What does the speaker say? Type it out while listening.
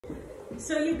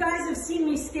So you guys have seen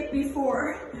me skip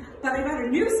before, but I got a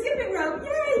new skipping rope,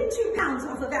 yay, 2 pounds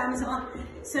off of Amazon.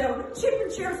 So cheap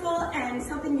and cheerful and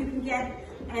something you can get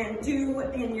and do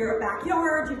in your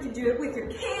backyard. You can do it with your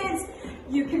kids.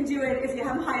 You can do it if you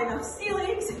have high enough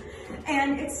ceilings.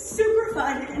 And it's super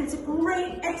fun and it's a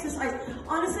great exercise.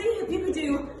 Honestly, if you could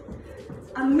do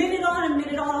a minute on, a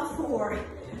minute off, or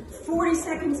 40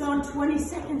 seconds on, 20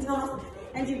 seconds off,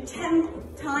 and do 10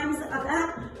 times of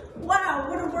that, wow,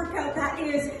 what a workout that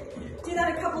is. Do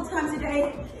that a couple times a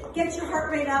day, get your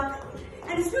heart rate up.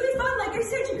 And it's really fun. Like I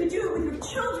said, you could do it with your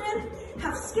children,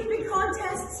 have skipping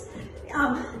contests.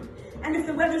 And if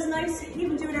the weather's nice,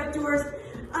 even do it outdoors.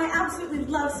 I absolutely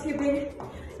love skipping.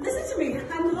 Listen to me,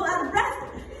 I'm a little out of breath.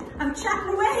 I'm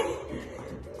chatting away.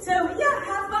 So yeah,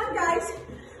 have fun, guys.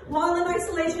 While in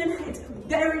isolation, it's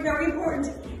very, very important.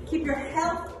 Keep your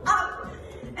health up.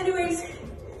 Anyways,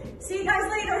 see you guys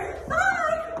later.